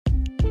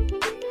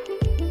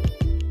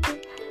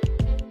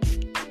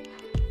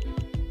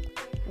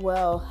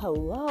Well,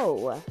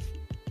 hello.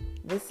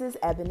 This is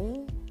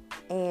Ebony,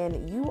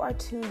 and you are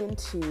tuned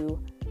into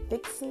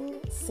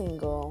Fixing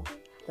Single,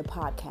 the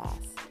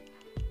podcast.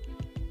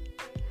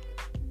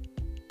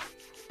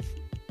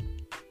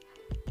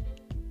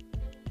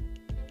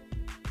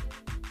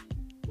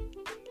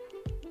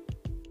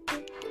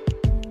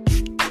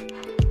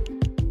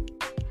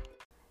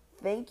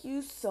 Thank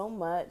you so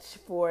much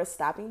for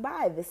stopping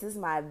by. This is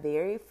my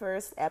very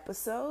first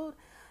episode.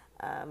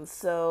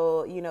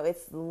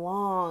 It's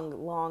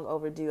long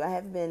overdue. I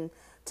have been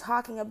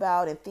talking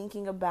about and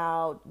thinking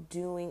about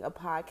doing a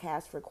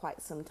podcast for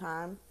quite some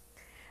time.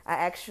 I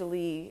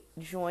actually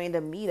joined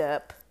a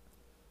meetup,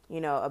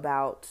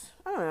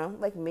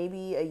 like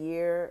maybe a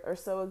year or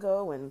so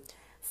ago, and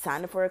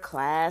signed up for a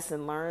class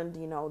and learned, the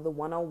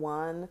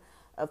 101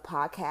 of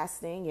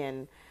podcasting,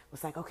 and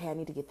was like, okay, I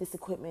need to get this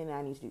equipment and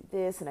I need to do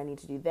this and I need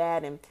to do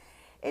that. And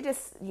it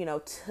just,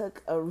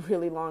 took a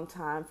really long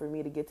time for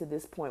me to get to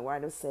this point where I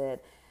just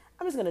said,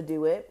 I'm just going to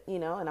do it,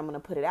 and I'm going to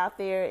put it out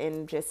there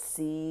and just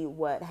see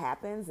what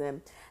happens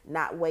and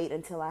not wait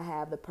until I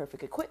have the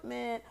perfect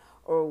equipment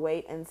or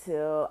wait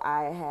until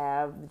I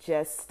have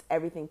just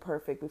everything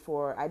perfect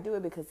before I do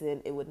it, because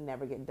then it would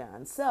never get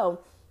done. So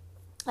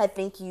I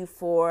thank you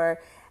for,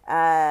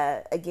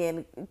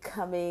 again,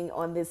 coming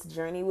on this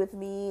journey with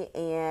me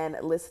and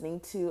listening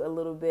to a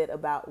little bit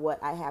about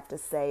what I have to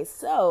say.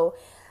 So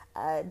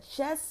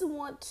just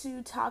want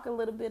to talk a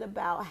little bit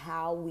about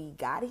how we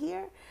got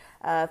here.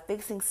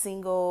 Fixing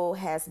Single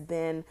has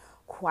been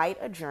quite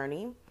a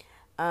journey.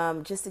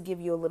 Just to give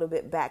you a little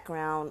bit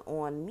background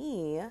on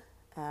me,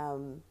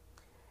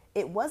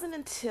 it wasn't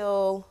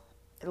until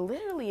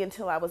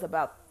I was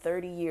about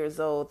 30 years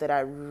old that I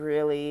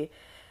really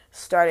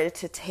started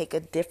to take a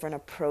different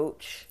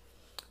approach,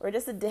 or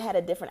just had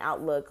a different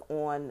outlook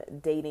on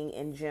dating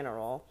in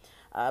general.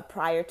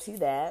 Prior to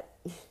that,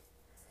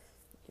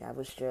 I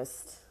was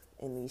just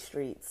in these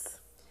streets.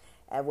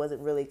 I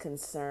wasn't really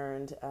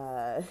concerned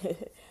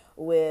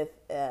with,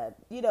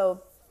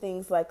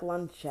 things like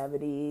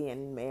longevity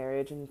and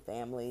marriage and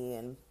family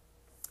and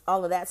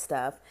all of that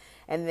stuff.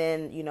 And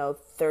then,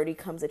 30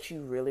 comes at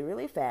you really,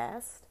 really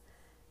fast.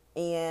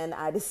 And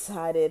I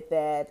decided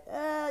that,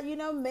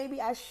 maybe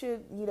I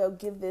should,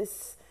 give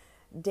this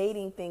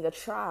dating thing a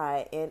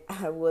try. And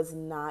I was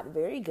not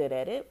very good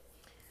at it.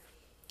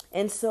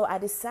 And so I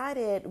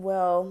decided,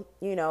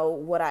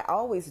 what I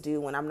always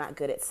do when I'm not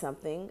good at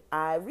something,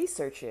 I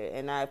research it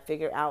and I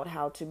figure out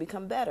how to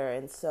become better.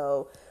 And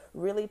so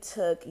really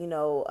took,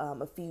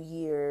 a few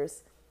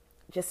years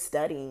just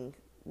studying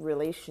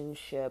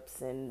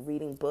relationships and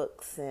reading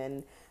books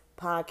and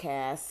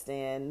podcasts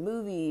and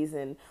movies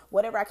and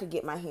whatever I could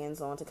get my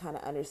hands on to kind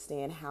of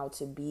understand how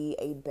to be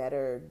a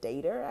better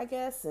dater, I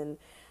guess, and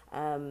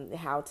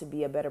how to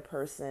be a better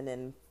person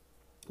and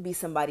be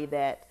somebody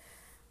that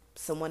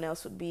someone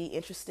else would be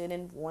interested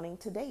in wanting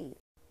to date.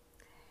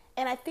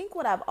 And I think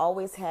what I've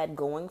always had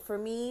going for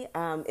me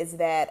is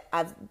that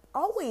I've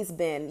always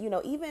been,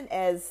 even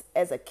as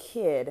a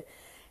kid,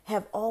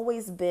 have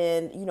always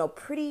been,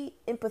 pretty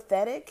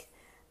empathetic,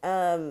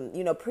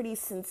 pretty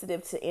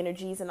sensitive to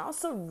energies, and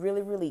also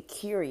really, really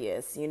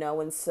curious,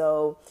 and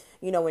so,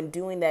 in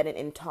doing that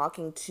and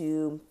talking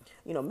to,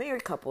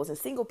 married couples and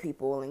single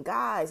people and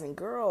guys and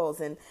girls,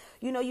 and,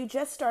 you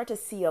just start to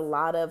see a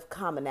lot of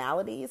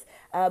commonalities.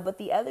 But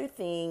the other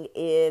thing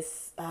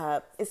is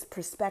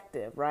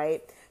perspective,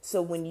 right? So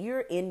when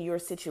you're in your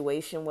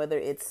situation, whether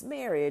it's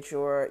marriage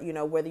or,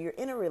 whether you're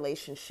in a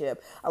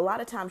relationship, a lot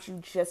of times you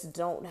just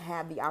don't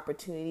have the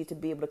opportunity to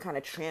be able to kind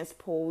of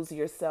transpose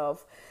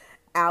yourself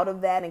out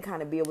of that and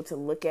kind of be able to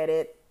look at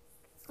it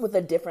with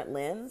a different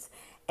lens.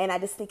 And I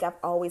just think I've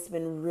always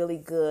been really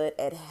good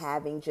at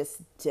having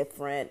just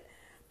different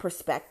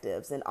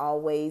perspectives and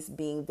always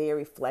being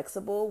very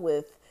flexible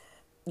with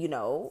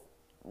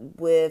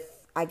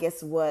I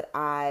guess what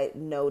I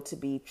know to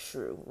be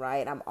true,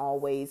 right? I'm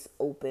always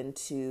open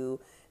to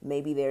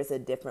maybe there's a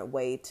different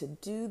way to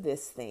do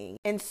this thing.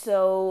 And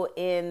so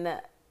in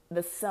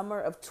the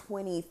summer of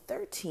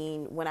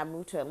 2013, when I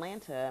moved to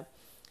Atlanta,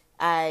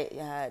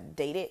 I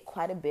dated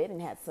quite a bit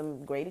and had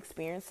some great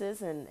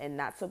experiences and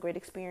not so great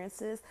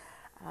experiences.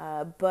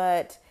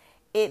 But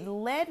it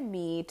led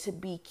me to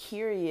be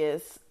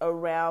curious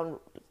around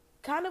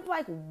kind of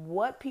like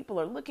what people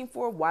are looking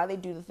for, why they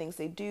do the things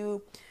they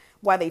do,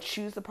 why they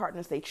choose the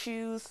partners they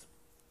choose.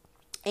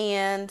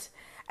 And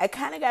I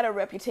kind of got a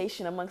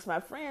reputation amongst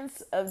my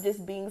friends of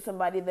just being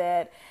somebody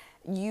that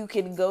you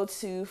can go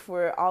to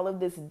for all of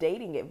this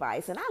dating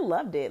advice. And I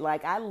loved it.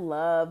 Like, I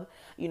love,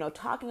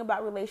 talking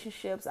about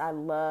relationships. I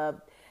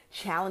love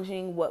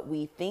challenging what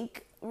we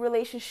think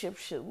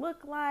relationships should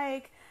look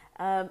like.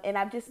 And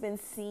I've just been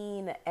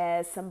seen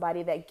as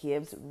somebody that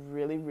gives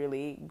really,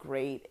 really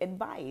great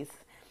advice.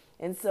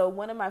 And so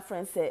one of my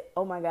friends said,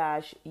 oh my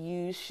gosh,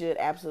 you should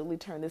absolutely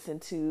turn this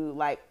into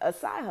like a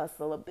side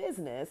hustle, a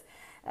business,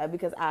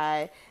 because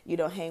I,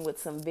 hang with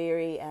some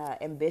very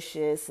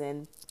ambitious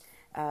and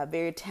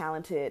very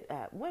talented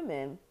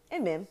women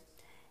and men.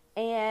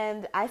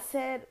 And I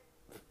said,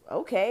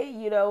 okay,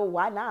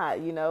 why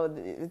not? You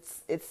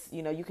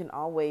can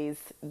always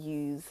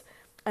use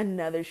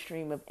another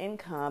stream of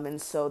income.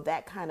 And so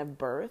that kind of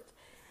birthed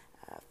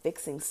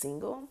Fixing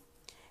Single.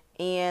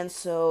 And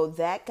so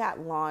that got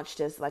launched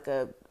as like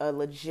a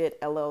legit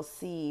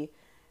LLC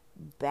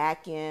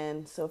back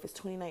in, so if it's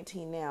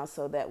 2019 now,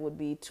 so that would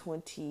be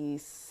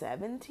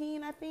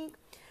 2017, I think.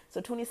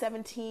 So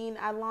 2017,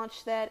 I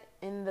launched that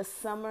in the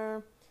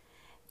summer.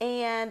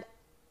 And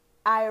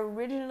I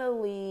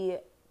originally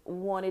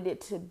wanted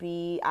it to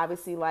be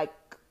obviously like,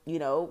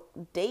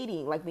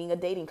 dating, like being a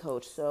dating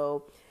coach.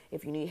 So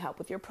if you need help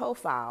with your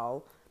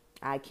profile,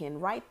 I can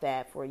write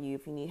that for you.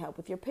 If you need help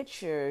with your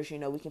pictures,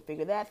 we can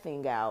figure that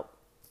thing out.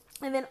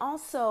 And then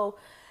also,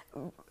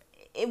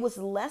 it was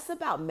less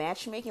about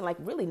matchmaking, like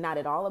really not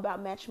at all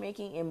about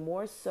matchmaking, and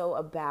more so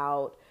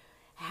about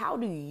how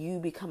do you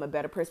become a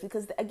better person?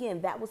 Because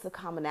again, that was the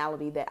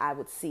commonality that I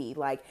would see.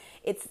 Like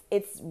it's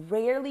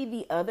rarely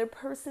the other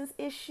person's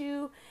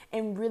issue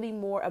and really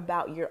more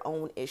about your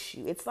own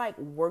issue. It's like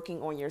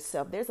working on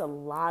yourself. There's a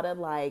lot of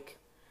like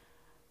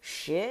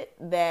shit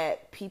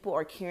that people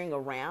are carrying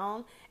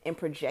around and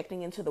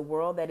projecting into the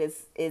world that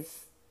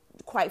is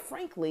quite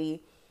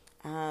frankly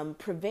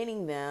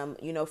preventing them,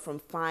 from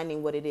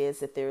finding what it is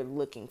that they're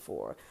looking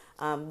for.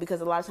 Because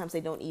a lot of times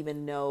they don't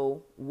even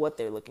know what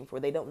they're looking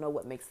for. They don't know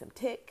what makes them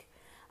tick.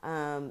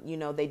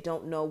 They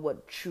don't know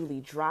what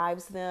truly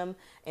drives them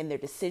and their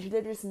decision.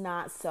 They're just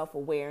not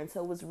self-aware. And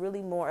so it was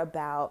really more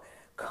about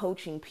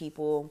coaching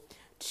people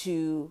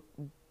to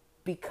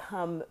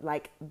become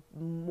like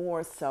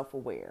more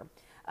self-aware.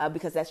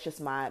 Because that's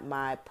just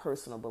my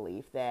personal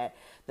belief that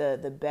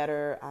the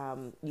better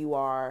you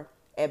are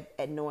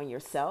at knowing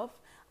yourself,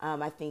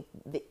 I think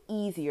the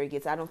easier it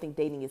gets. I don't think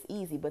dating is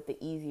easy, but the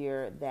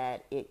easier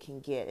that it can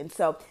get. And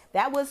so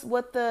that was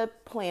what the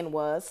plan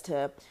was,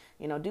 to,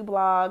 do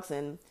blogs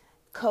and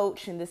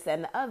coach and this, that,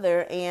 and the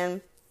other.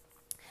 And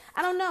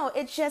I don't know,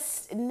 it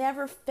just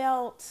never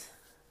felt,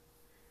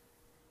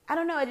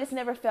 it just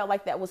never felt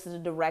like that was the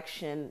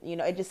direction,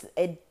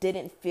 it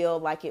didn't feel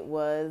like it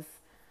was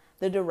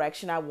the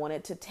direction I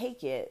wanted to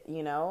take it,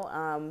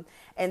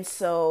 and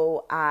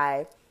so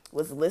I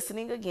was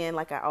listening again,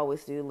 like I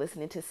always do,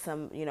 listening to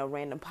some,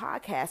 random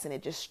podcast, and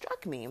it just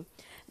struck me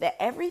that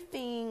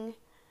everything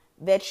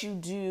that you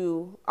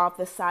do off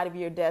the side of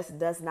your desk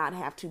does not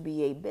have to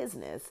be a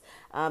business.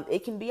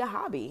 It can be a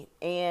hobby.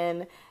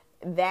 And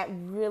that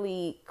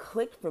really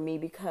clicked for me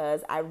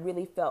because I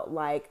really felt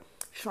like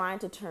trying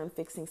to turn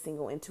Fixing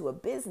Single into a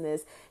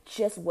business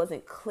just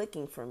wasn't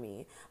clicking for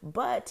me.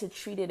 But to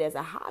treat it as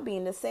a hobby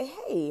and to say,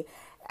 hey,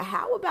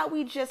 how about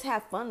we just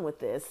have fun with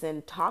this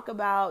and talk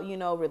about,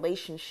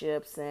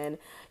 relationships and,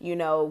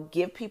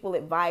 give people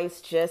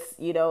advice just,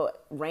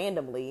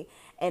 randomly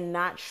and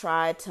not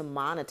try to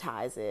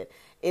monetize it.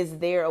 Is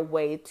there a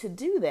way to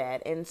do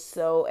that? And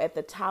so at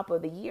the top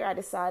of the year, I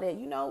decided,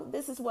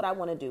 this is what I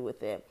want to do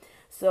with it.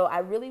 So I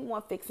really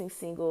want Fixing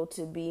Single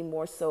to be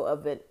more so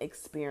of an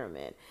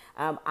experiment.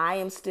 I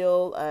am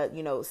still,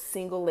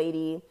 single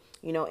lady,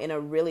 in a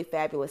really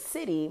fabulous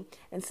city.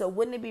 And so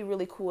wouldn't it be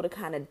really cool to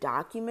kind of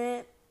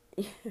document?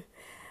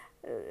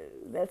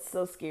 That's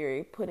so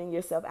scary, putting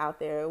yourself out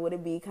there. Would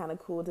it be kind of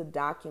cool to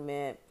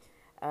document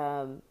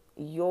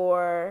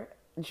your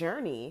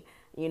journey,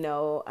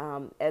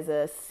 as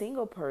a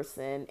single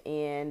person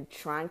and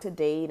trying to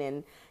date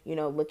and,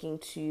 looking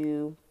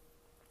to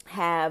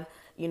have,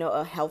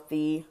 a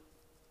healthy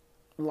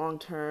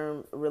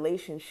long-term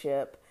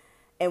relationship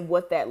and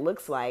what that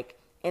looks like.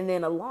 And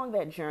then along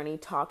that journey,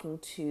 talking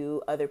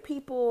to other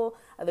people,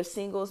 other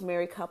singles,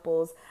 married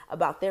couples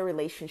about their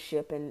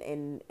relationship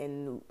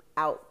and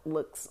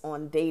outlooks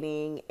on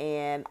dating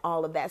and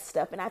all of that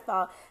stuff. And I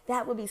thought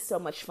that would be so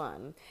much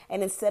fun.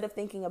 And instead of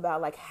thinking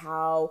about like,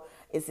 how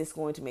is this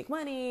going to make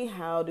money?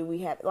 How do we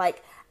have,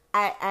 like,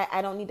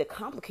 I don't need to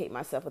complicate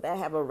myself with that. I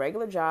have a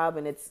regular job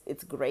and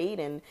it's great.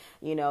 And,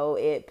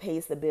 it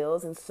pays the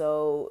bills. And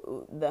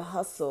so the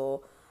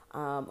hustle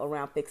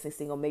around Fixing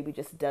Single maybe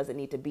just doesn't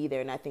need to be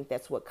there. And I think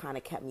that's what kind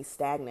of kept me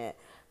stagnant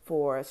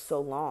for so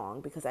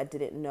long, because I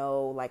didn't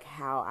know like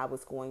how I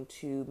was going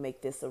to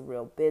make this a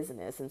real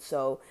business. And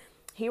so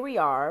here we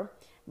are,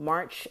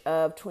 March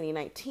of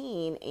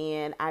 2019,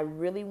 and I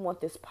really want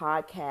this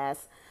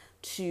podcast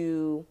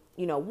to,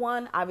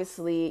 one,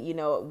 obviously,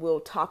 we'll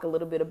talk a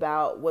little bit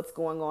about what's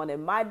going on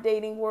in my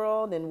dating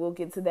world, and we'll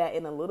get to that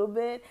in a little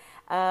bit.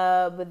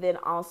 But then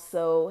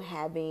also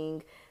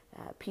having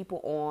people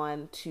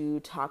on to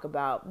talk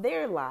about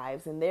their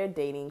lives and their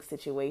dating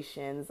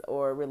situations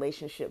or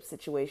relationship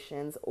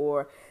situations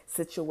or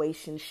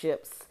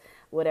situationships,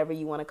 whatever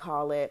you want to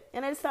call it.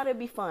 And I just thought it'd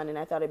be fun, and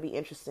I thought it'd be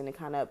interesting to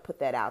kind of put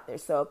that out there.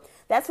 So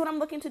that's what I'm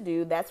looking to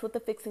do. That's what the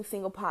Fixing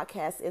Single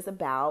podcast is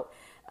about.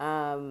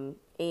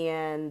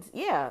 And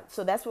yeah,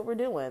 so that's what we're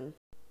doing.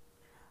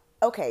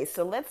 Okay,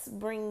 so let's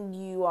bring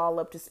you all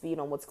up to speed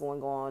on what's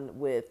going on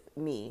with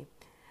me.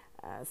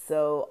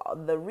 So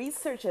the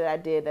research that I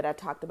did that I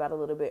talked about a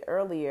little bit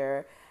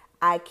earlier,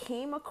 I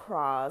came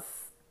across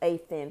a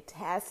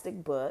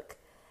fantastic book.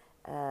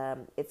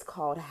 It's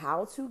called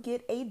How to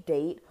Get a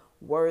Date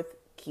worth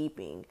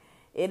keeping.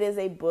 It is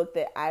a book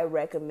that I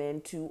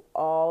recommend to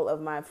all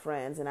of my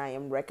friends, and I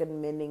am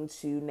recommending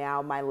to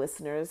now my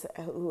listeners,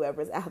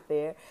 whoever's out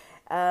there.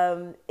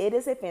 It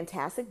is a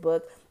fantastic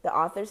book. The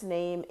author's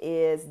name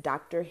is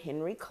Dr.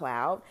 Henry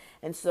Cloud.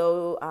 And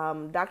so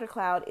Dr.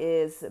 Cloud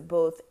is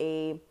both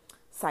a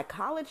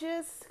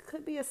psychologist,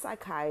 could be a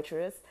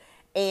psychiatrist,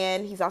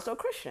 and he's also a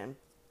Christian.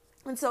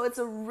 And so it's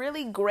a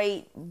really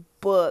great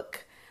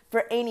book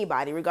for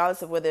anybody,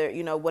 regardless of whether,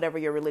 whatever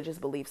your religious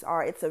beliefs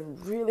are. It's a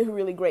really,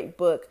 really great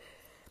book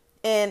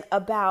and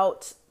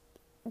about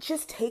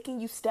just taking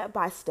you step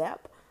by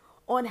step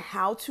on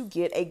how to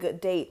get a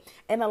good date.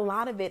 And a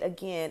lot of it,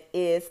 again,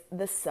 is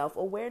the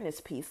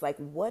self-awareness piece. Like,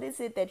 what is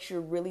it that you're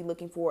really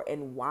looking for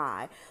and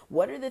why?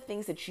 What are the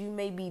things that you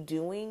may be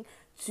doing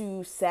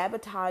to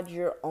sabotage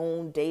your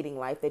own dating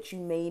life that you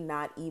may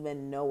not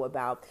even know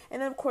about?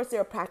 And then, of course,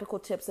 there are practical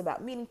tips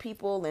about meeting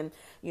people and,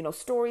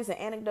 stories and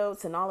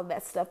anecdotes and all of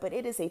that stuff. But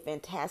it is a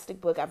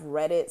fantastic book. I've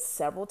read it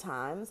several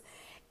times.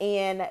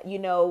 And,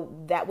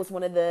 that was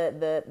one of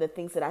the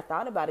things that I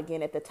thought about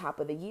again at the top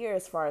of the year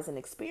as far as an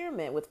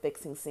experiment with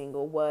Fixing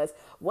Single was,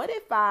 what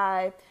if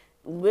I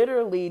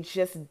literally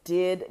just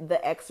did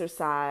the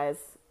exercise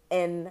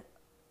and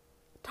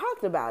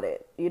talked about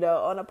it,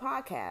 on a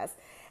podcast?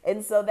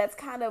 And so that's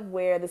kind of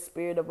where the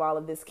spirit of all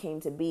of this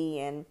came to be.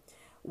 And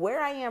where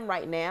I am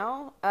right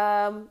now,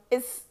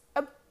 it's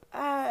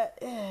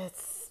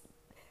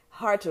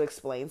hard to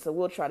explain. So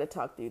we'll try to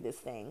talk through this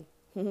thing.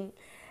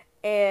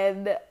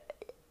 And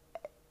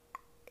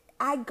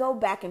I go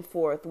back and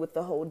forth with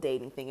the whole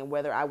dating thing and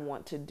whether I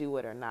want to do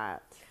it or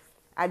not.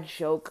 I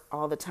joke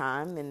all the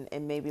time,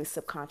 and maybe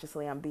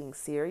subconsciously I'm being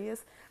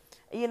serious,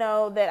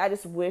 that I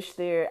just wish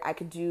I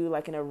could do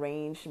like an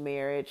arranged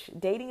marriage.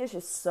 Dating is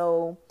just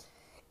so,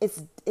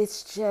 it's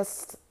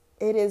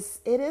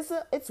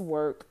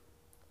work.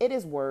 It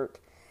is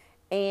work.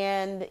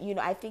 And,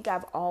 I think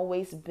I've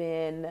always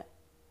been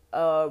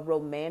a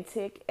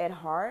romantic at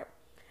heart.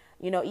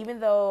 Even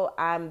though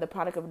I'm the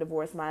product of a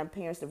divorce, my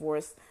parents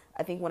divorced,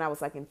 I think when I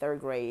was like in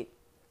third grade.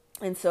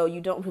 And so you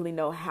don't really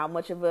know how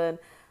much of an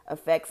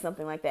effect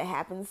something like that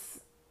happens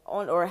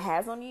on or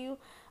has on you.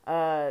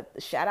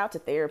 Shout out to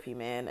therapy,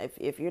 man.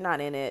 If you're not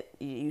in it,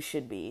 you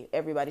should be.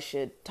 Everybody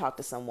should talk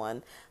to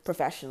someone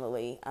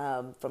professionally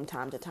from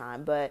time to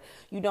time. But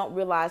you don't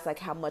realize like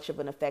how much of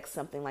an effect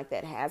something like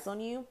that has on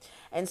you.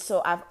 And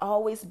so I've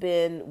always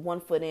been 1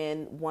 foot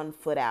in, 1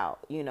 foot out,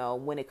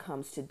 when it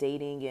comes to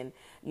dating and,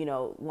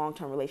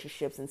 long-term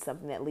relationships and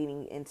something that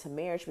leading into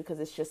marriage, because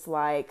it's just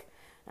like,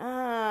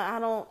 I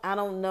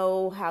don't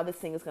know how this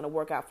thing is going to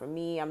work out for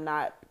me. I'm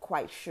not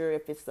quite sure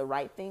if it's the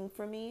right thing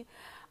for me.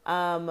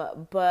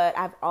 But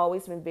I've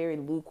always been very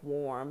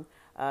lukewarm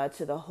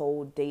to the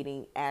whole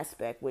dating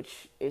aspect,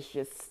 which is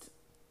just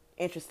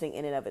interesting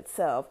in and of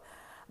itself.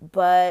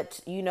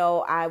 But,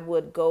 I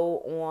would go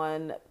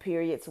on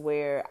periods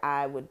where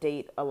I would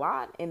date a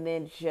lot and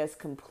then just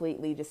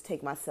completely just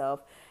take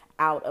myself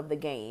out of the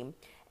game.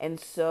 And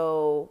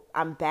so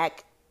I'm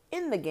back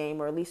in the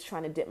game, or at least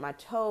trying to dip my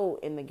toe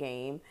in the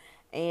game.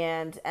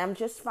 And I'm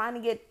just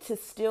finding it to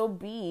still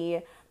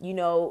be,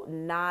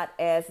 not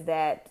as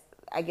that,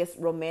 I guess,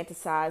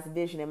 romanticized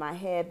vision in my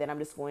head that I'm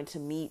just going to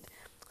meet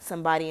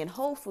somebody in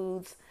Whole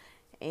Foods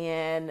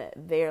and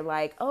they're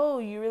like, oh,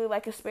 you really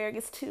like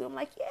asparagus too? I'm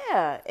like,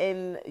 yeah.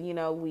 And,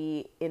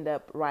 we end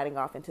up riding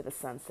off into the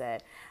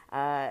sunset.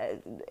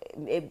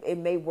 It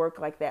may work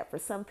like that for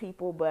some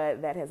people,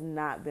 but that has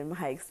not been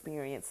my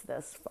experience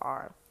thus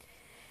far.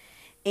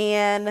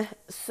 And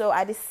so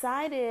I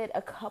decided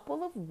a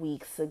couple of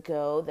weeks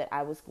ago that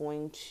I was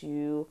going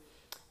to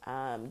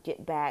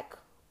get back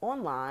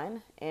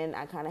online, and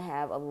I kind of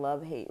have a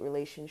love-hate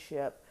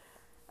relationship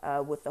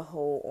with the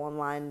whole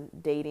online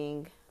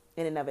dating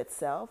in and of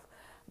itself.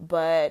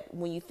 But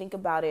when you think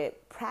about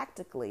it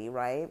practically,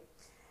 right,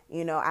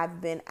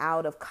 I've been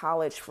out of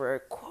college for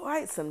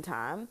quite some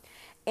time,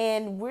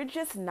 and we're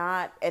just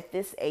not at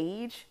this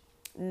age,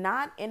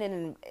 not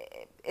in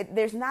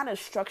there's not a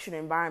structured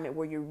environment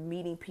where you're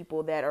meeting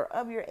people that are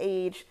of your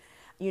age,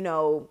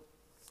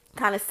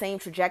 kind of same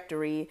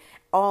trajectory,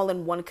 all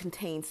in one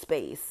contained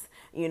space.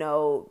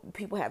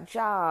 People have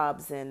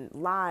jobs and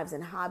lives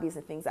and hobbies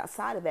and things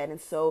outside of that. And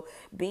so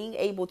being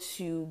able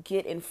to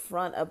get in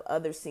front of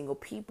other single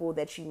people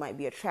that you might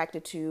be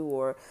attracted to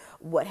or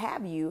what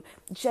have you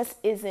just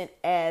isn't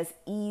as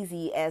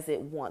easy as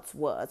it once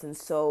was. And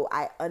so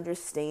I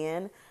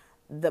understand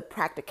the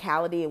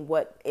practicality and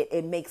what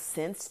it makes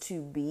sense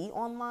to be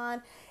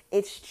online.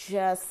 It's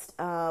just,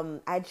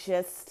 I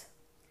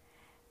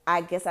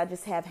guess I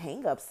just have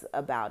hangups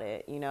about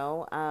it,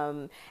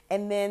 and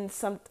then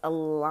a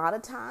lot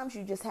of times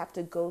you just have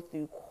to go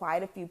through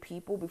quite a few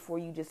people before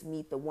you just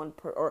meet the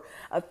or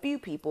a few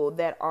people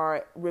that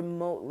are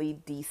remotely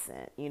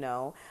decent,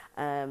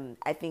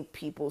 I think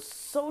people's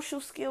social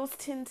skills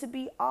tend to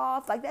be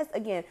off. Like that's,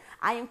 again,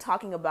 I am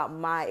talking about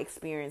my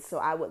experience. So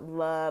I would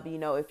love,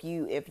 if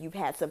you've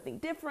had something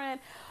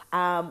different,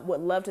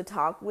 would love to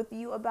talk with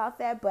you about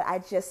that. But I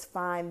just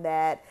find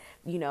that,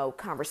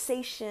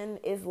 conversation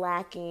is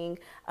lacking.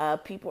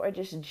 People are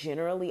just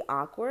generally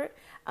awkward.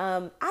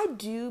 I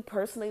do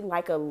personally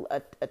like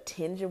a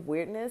tinge of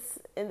weirdness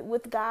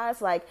with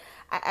guys. Like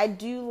I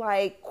do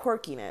like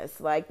quirkiness,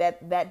 like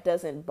that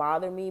doesn't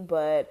bother me,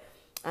 but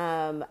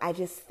I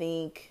just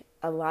think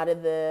a lot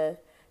of the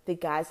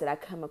guys that I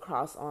come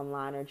across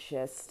online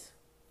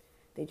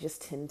they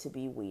just tend to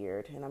be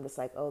weird. And I'm just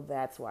like, oh,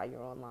 that's why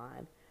you're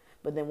online.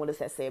 But then what does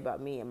that say about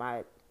me? Am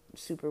I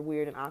super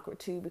weird and awkward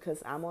too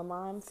because I'm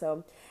online?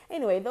 So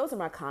anyway, those are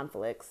my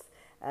conflicts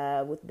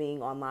with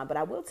being online. But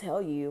I will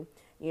tell you,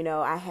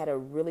 I had a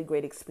really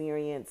great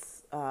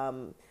experience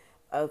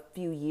a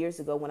few years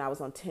ago when I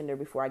was on Tinder,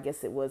 before I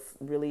guess it was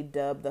really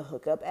dubbed the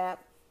hookup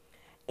app,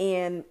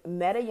 and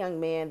met a young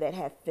man that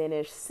had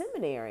finished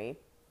seminary.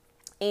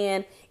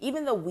 And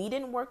even though we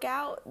didn't work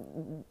out,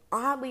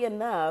 oddly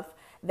enough,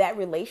 that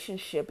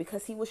relationship,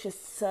 because he was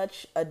just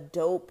such a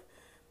dope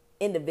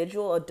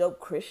individual, a dope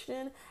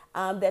Christian,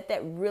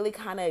 that really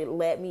kind of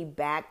led me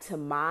back to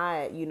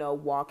my,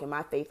 walk and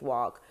my faith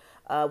walk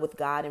with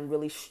God. And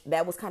really,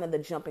 that was kind of the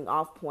jumping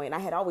off point. I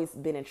had always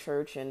been in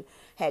church and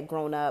had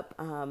grown up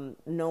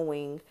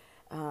knowing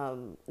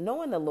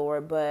the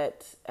Lord,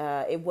 but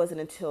it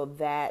wasn't until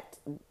that,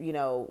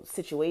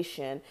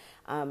 situation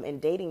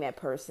and dating that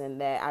person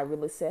that I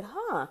really said,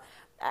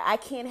 I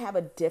can't have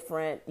a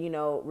different,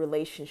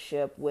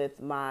 relationship with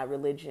my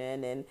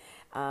religion.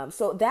 And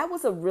so that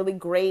was a really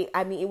great,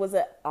 it was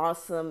an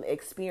awesome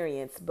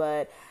experience,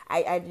 but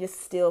I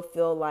just still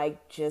feel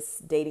like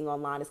just dating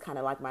online is kind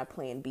of like my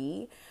plan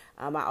B.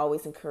 I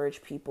always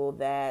encourage people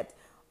that,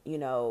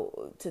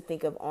 to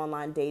think of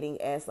online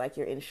dating as like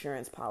your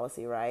insurance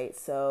policy, right?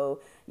 So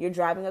you're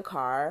driving a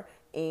car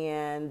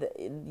and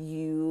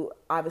you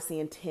obviously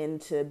intend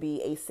to be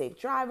a safe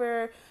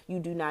driver. You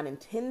do not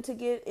intend to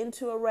get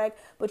into a wreck,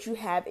 but you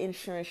have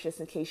insurance just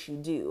in case you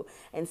do.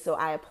 And so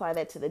I apply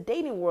that to the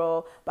dating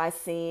world by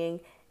saying,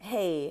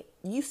 hey,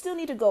 you still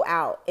need to go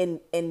out and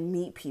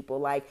meet people.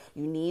 Like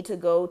you need to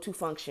go to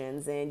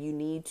functions and you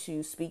need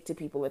to speak to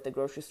people at the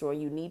grocery store.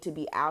 You need to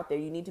be out there.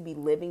 You need to be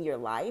living your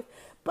life,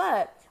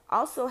 but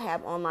also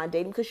have online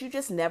dating because you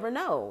just never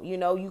know.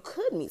 You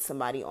could meet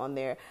somebody on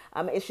there.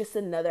 It's just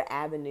another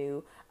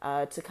avenue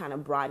to kind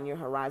of broaden your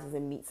horizons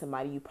and meet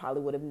somebody you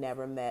probably would have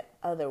never met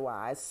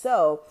otherwise.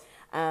 So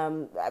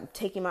I'm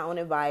taking my own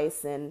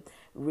advice, and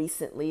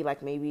recently,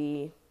 like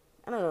maybe,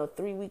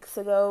 3 weeks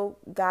ago,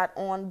 got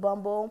on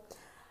Bumble.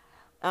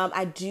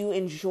 I do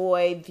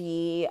enjoy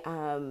the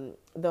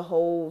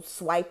whole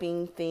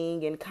swiping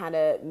thing and kind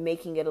of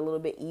making it a little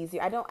bit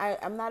easier.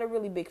 I'm not a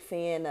really big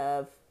fan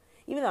of,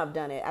 even though I've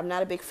done it, I'm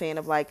not a big fan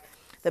of like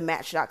the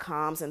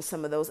Match.coms and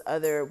some of those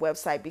other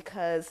websites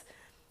because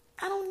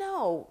I don't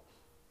know.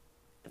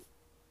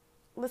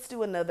 Let's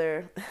do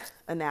another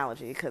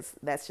analogy because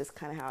that's just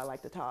kind of how I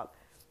like to talk.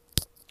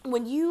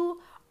 When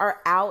you are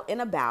out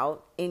and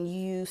about and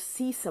you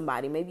see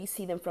somebody, maybe you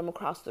see them from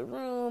across the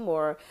room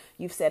or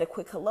you've said a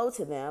quick hello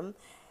to them,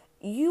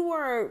 you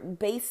are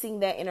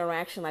basing that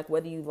interaction, like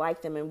whether you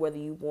like them and whether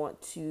you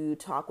want to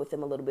talk with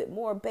them a little bit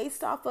more,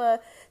 based off of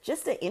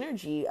just the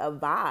energy, a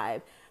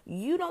vibe.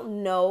 You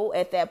don't know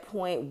at that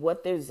point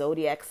what their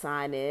zodiac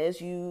sign is.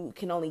 You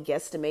can only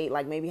guesstimate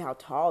like maybe how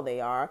tall they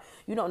are.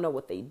 You don't know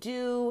what they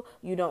do.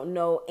 You don't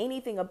know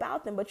anything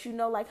about them, but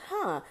like,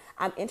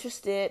 I'm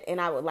interested and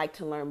I would like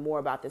to learn more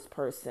about this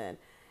person.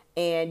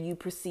 And you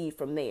proceed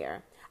from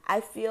there.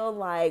 I feel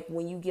like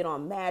when you get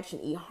on Match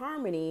and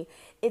eHarmony,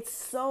 it's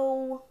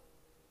so,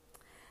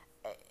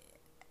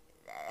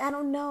 I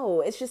don't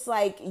know. It's just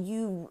like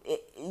you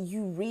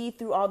read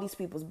through all these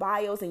people's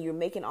bios and you're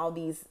making all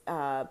these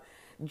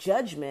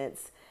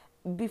judgments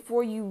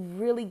before you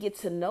really get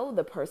to know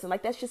the person.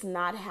 Like that's just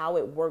not how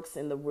it works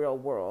in the real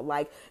world.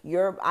 Like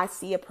I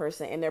see a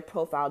person and their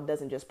profile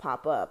doesn't just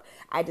pop up.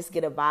 I just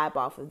get a vibe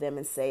off of them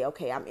and say,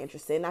 okay, I'm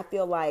interested. And I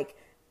feel like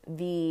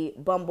the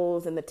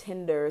Bumbles and the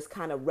Tinders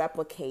kind of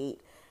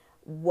replicate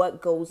what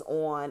goes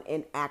on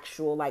in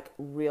actual like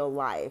real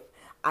life.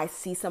 I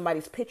see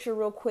somebody's picture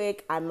real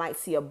quick. I might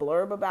see a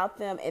blurb about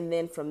them. And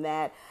then from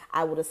that,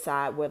 I will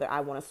decide whether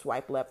I want to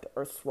swipe left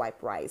or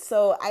swipe right.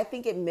 So I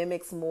think it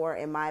mimics more,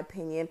 in my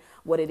opinion,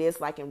 what it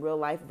is like in real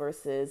life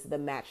versus the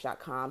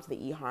Match.coms, the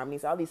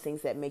eHarmonies, all these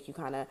things that make you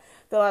kind of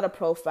fill out a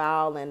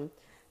profile. And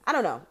I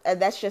don't know.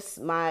 That's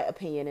just my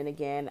opinion. And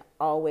again,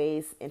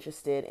 always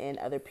interested in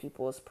other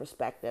people's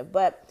perspective.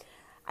 But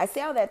I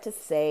say all that to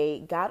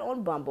say, got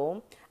on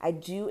Bumble. I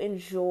do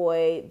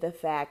enjoy the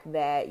fact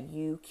that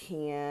you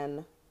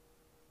can,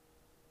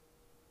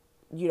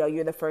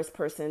 you're the first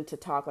person to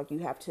talk. Like you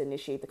have to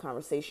initiate the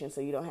conversation,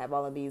 so you don't have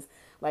all of these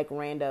like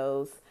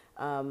randos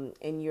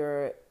in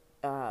your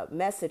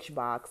message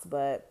box.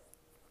 But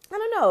I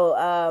don't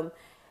know.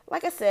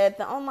 Like I said,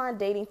 the online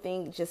dating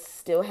thing just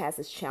still has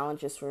its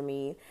challenges for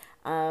me.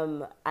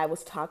 I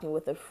was talking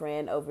with a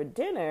friend over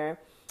dinner,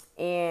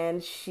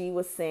 and she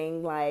was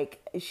saying,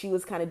 like, she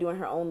was kind of doing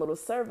her own little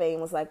survey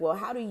and was like, well,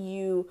 how do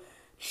you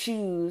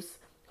choose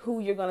who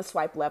you're going to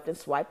swipe left and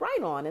swipe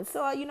right on? And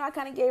so, I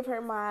kind of gave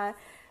her my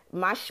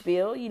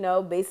spiel,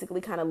 basically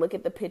kind of look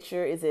at the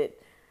picture.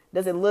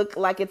 Does it look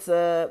like it's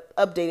a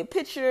updated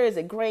picture? Is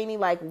it grainy?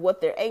 Like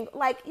what they're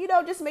like,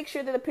 just make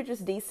sure that the picture's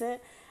decent.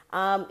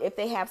 If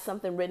they have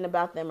something written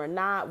about them or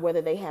not,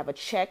 whether they have a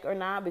check or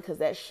not, because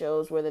that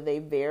shows whether they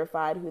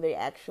verified who they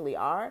actually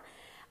are.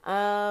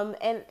 And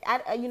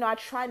I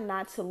try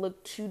not to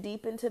look too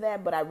deep into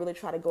that, but I really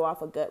try to go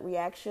off a gut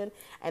reaction,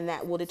 and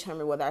that will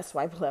determine whether I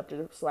swipe left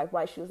or swipe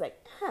right. She was like,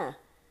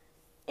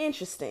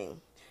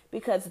 interesting,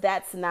 because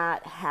that's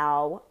not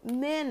how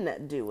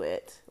men do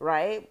it,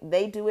 right?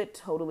 They do it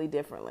totally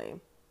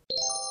differently.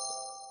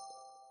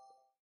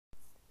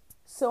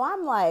 So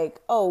I'm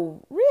like,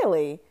 oh,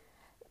 really?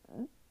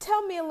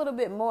 Tell me a little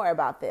bit more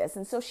about this.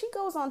 And so she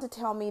goes on to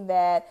tell me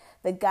that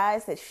the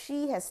guys that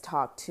she has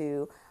talked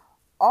to,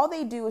 all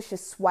they do is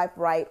just swipe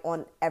right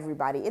on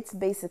everybody. It's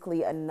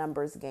basically a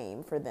numbers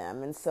game for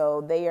them. And so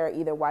they are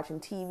either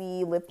watching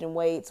TV, lifting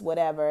weights,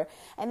 whatever,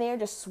 and they are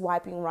just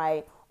swiping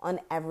right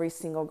on every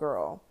single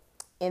girl.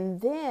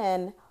 And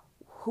then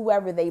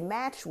whoever they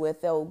match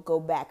with, they'll go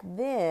back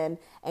then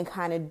and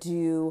kind of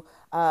do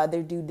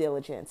their due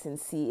diligence and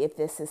see if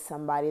this is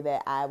somebody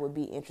that I would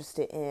be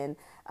interested in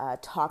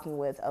talking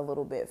with a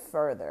little bit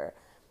further.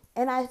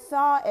 And I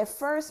thought at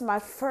first, my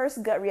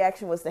first gut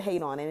reaction was to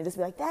hate on it and just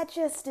be like, that's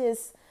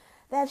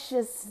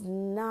just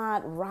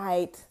not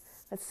right.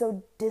 That's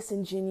so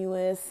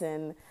disingenuous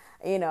and,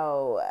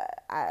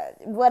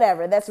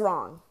 whatever, that's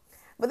wrong.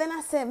 But then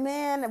I said,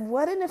 man,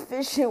 what an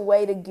efficient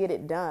way to get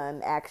it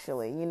done,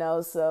 actually,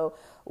 so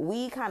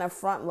we kind of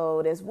front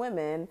load as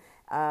women,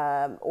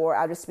 or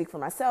I'll just speak for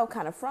myself,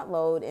 kind of front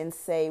load and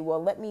say,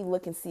 well, let me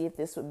look and see if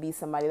this would be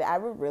somebody that I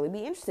would really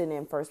be interested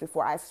in first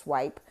before I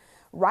swipe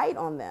right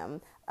on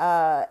them.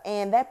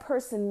 And that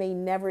person may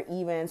never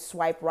even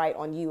swipe right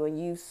on you, and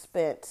you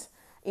spent,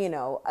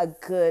 a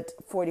good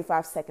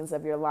 45 seconds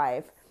of your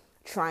life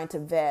trying to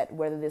vet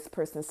whether this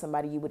person is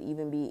somebody you would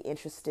even be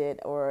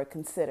interested or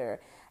consider.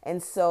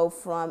 And so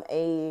from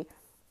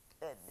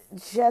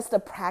just a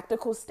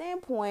practical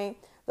standpoint,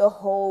 the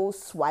whole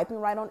swiping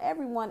right on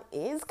everyone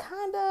is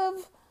kind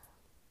of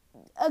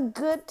a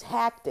good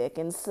tactic.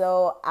 And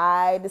so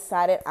I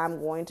decided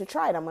I'm going to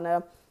try it. I'm going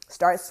to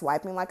start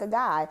swiping like a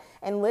guy.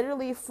 And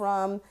literally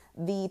from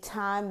the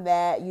time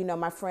that,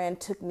 my friend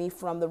took me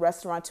from the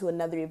restaurant to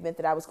another event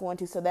that I was going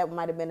to, so that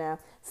might have been a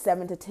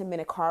 7 to 10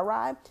 minute car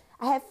ride,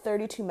 I had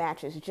 32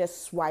 matches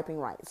just swiping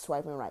right,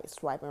 swiping right,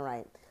 swiping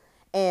right.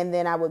 And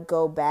then I would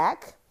go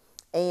back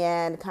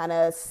and kind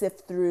of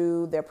sift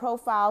through their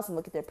profiles and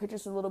look at their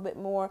pictures a little bit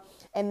more.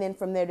 And then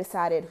from there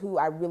decided who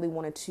I really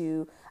wanted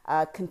to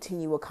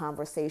continue a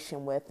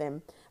conversation with.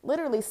 And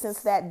literally since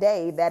that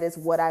day, that is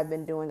what I've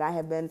been doing. I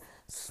have been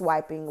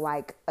swiping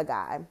like a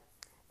guy.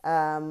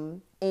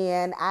 And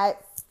I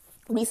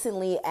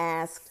recently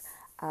asked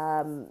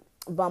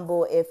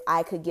Bumble if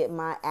I could get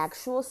my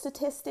actual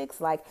statistics,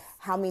 like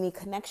how many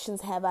connections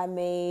have I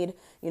made,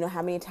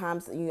 how many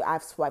times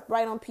I've swiped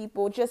right on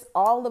people, just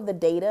all of the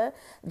data,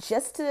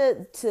 just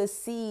to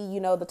see,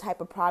 the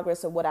type of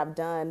progress of what I've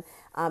done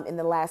in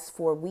the last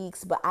 4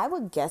 weeks. But I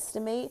would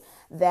guesstimate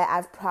that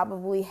I've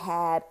probably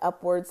had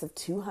upwards of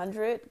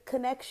 200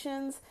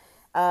 connections.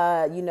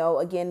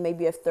 Again,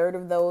 maybe a third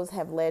of those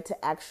have led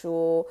to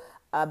actual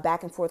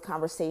back and forth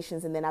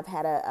conversations, and then I've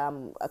had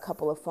a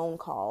couple of phone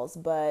calls.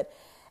 But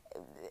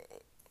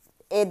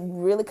it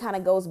really kind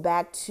of goes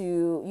back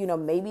to,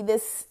 maybe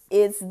this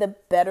is the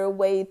better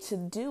way to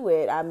do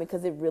it,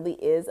 because it really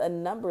is a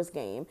numbers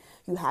game.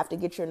 You have to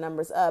get your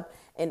numbers up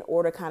in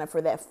order kind of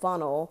for that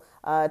funnel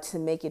to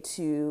make it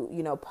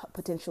to,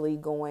 potentially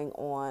going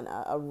on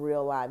a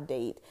real live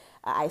date.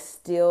 I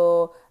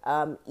still,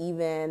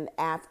 even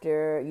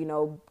after,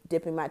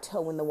 dipping my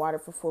toe in the water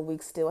for 4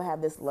 weeks, still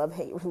have this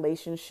love-hate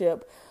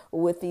relationship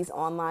with these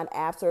online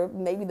apps, or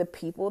maybe the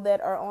people that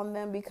are on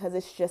them, because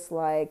it's just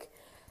like,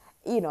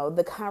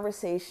 the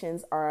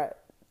conversations are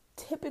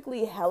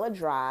typically hella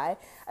dry.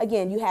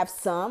 Again, you have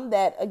some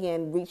that,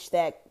 again, reach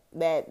that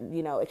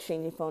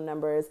exchanging phone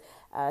numbers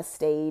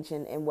stage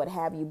and what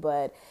have you,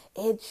 but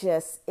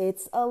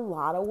it's a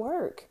lot of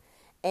work.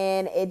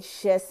 And it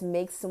just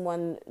makes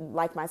someone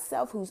like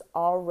myself, who's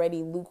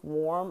already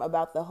lukewarm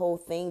about the whole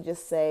thing,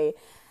 just say,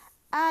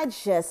 I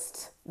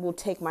just will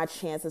take my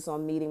chances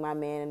on meeting my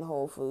man in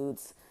Whole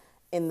Foods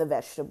in the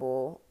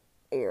vegetable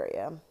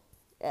area.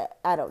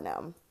 I don't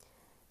know.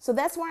 So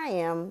that's where I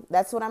am.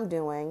 That's what I'm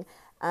doing.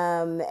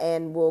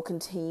 And we'll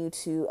continue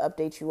to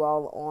update you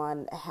all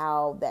on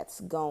how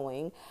that's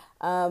going.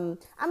 I'm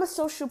a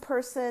social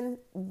person,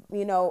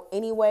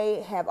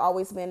 anyway, have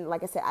always been.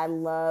 Like I said, I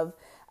love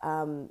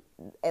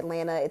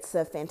Atlanta. It's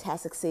a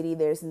fantastic city.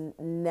 There's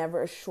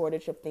never a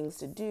shortage of things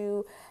to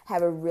do.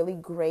 Have a really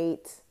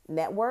great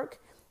network,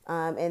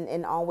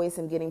 and always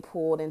am getting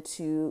pulled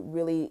into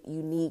really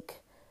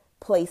unique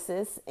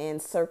places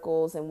and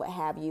circles and what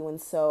have you.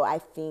 And so I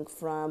think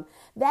from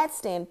that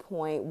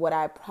standpoint, what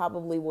I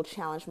probably will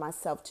challenge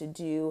myself to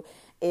do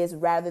is,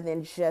 rather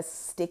than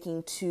just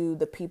sticking to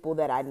the people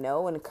that I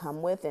know and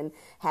come with and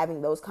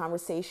having those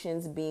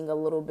conversations, being a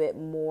little bit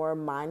more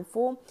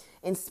mindful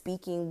and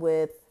speaking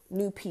with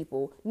new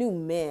people, new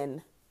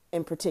men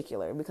in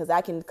particular, because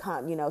I can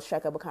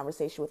strike up a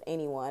conversation with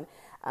anyone,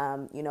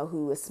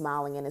 who is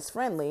smiling and is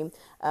friendly.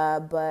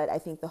 But I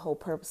think the whole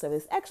purpose of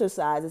this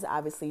exercise is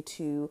obviously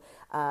to,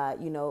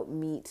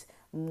 meet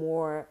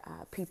more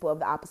people of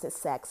the opposite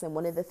sex. And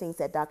one of the things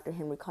that Dr.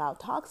 Henry Cloud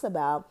talks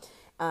about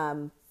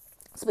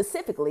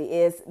specifically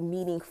is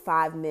meeting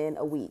 5 men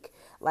a week.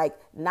 Like,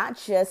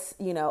 not just,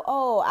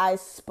 I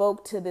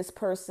spoke to this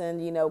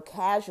person,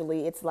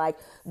 casually. It's like,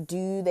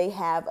 do they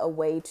have a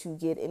way to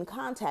get in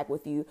contact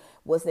with you?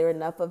 Was there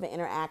enough of an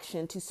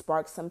interaction to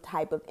spark some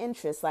type of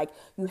interest? Like,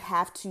 you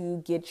have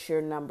to get your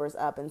numbers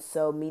up. And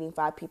so meeting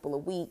 5 people a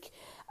week,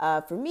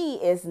 for me,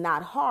 is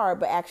not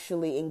hard, but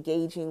actually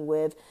engaging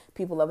with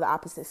people of the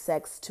opposite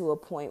sex to a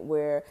point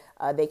where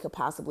they could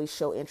possibly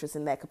show interest,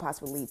 and that could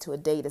possibly lead to a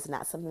date is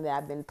not something that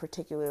I've been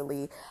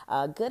particularly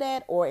good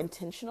at or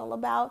intentional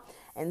about.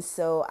 And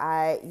so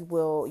I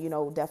will,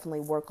 definitely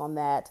work on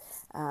that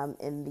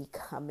in the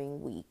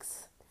coming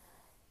weeks.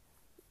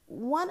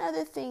 One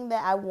other thing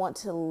that I want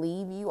to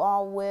leave you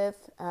all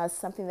with,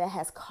 something that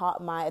has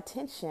caught my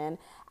attention.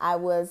 I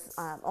was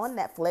on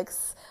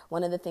Netflix.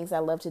 One of the things I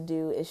love to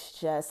do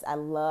is I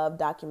love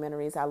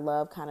documentaries. I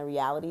love kind of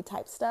reality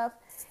type stuff.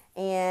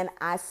 And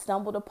I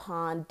stumbled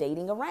upon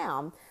Dating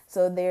Around.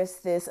 So there's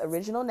this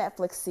original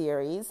Netflix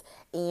series,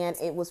 and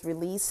it was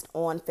released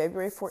on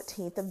February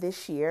 14th of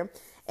this year.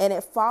 And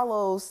it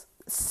follows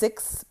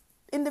 6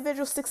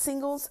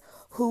 singles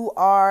who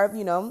are,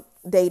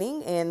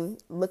 dating and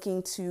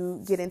looking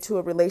to get into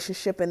a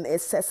relationship, and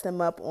it sets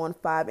them up on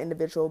 5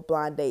 individual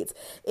blind dates.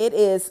 It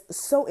is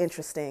so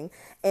interesting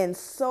and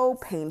so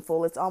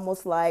painful. It's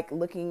almost like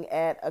looking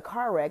at a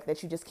car wreck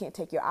that you just can't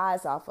take your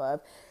eyes off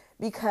of,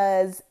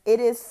 because it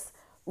is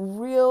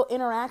real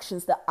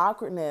interactions, the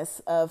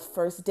awkwardness of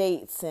first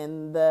dates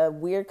and the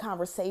weird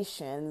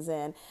conversations,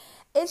 and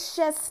it's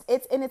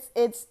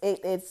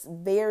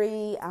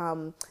very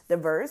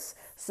diverse.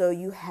 So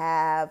you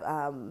have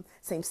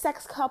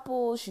same-sex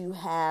couples. You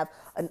have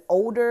an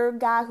older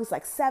guy who's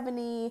like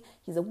 70.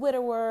 He's a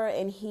widower,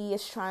 and he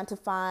is trying to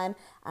find,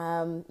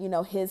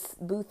 his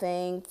boo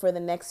thing for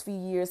the next few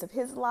years of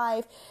his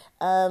life.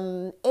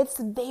 It's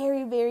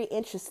very, very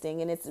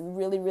interesting, and it's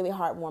really, really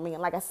heartwarming.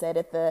 And like I said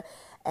at the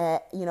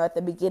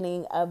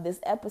beginning of this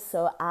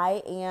episode,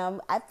 I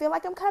feel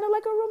like I'm kind of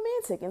like a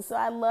romantic. And so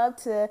I love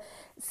to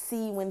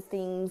see when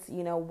things,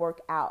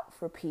 work out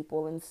for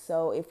people. And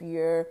so if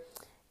you're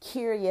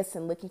curious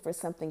and looking for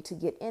something to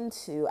get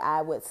into,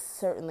 I would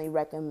certainly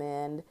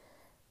recommend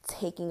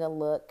taking a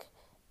look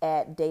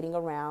at Dating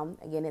Around.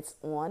 Again, it's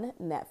on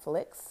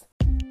Netflix.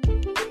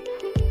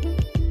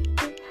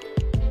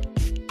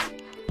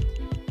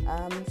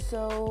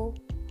 So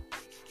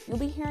you'll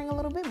be hearing a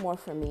little bit more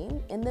from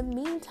me. In the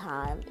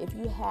meantime, if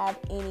you have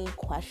any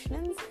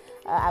questions,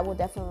 I will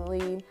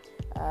definitely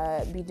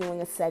be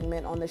doing a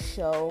segment on the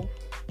show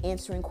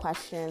answering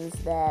questions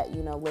that,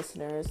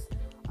 listeners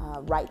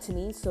write to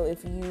me. So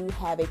if you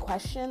have a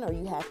question or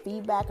you have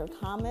feedback or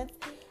comments,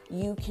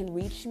 you can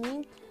reach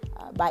me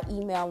by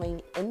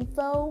emailing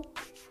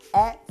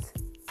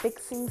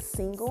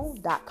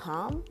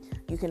info@fixingsingle.com.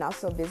 You can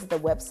also visit the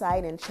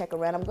website and check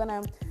around. I'm going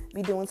to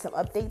be doing some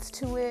updates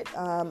to it.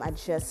 I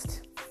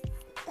just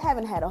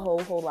haven't had a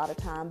whole lot of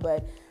time,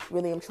 but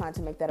really I'm trying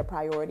to make that a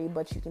priority.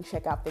 But you can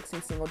check out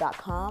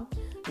fixingsingle.com.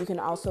 You can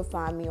also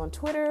find me on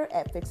Twitter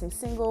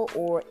 @fixingsingle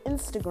or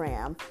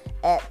Instagram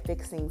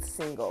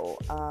 @fixingsingle.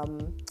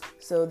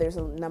 So there's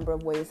a number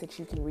of ways that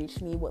you can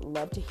reach me. Would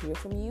love to hear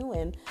from you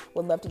and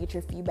would love to get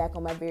your feedback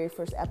on my very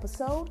first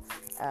episode.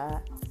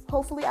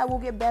 Hopefully I will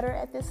get better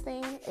at this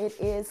thing. It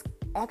is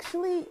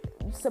actually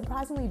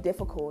surprisingly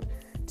difficult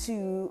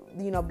to,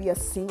 be a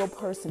single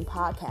person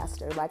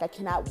podcaster. Like, I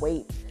cannot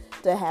wait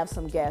to have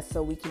some guests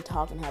so we can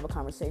talk and have a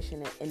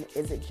conversation, and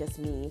is it just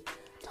me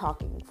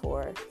talking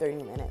for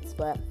 30 minutes?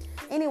 But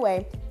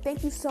anyway,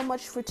 thank you so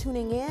much for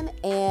tuning in,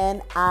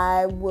 and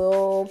I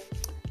will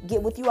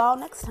get with you all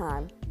next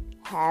time.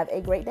 Have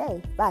a great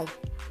day. Bye.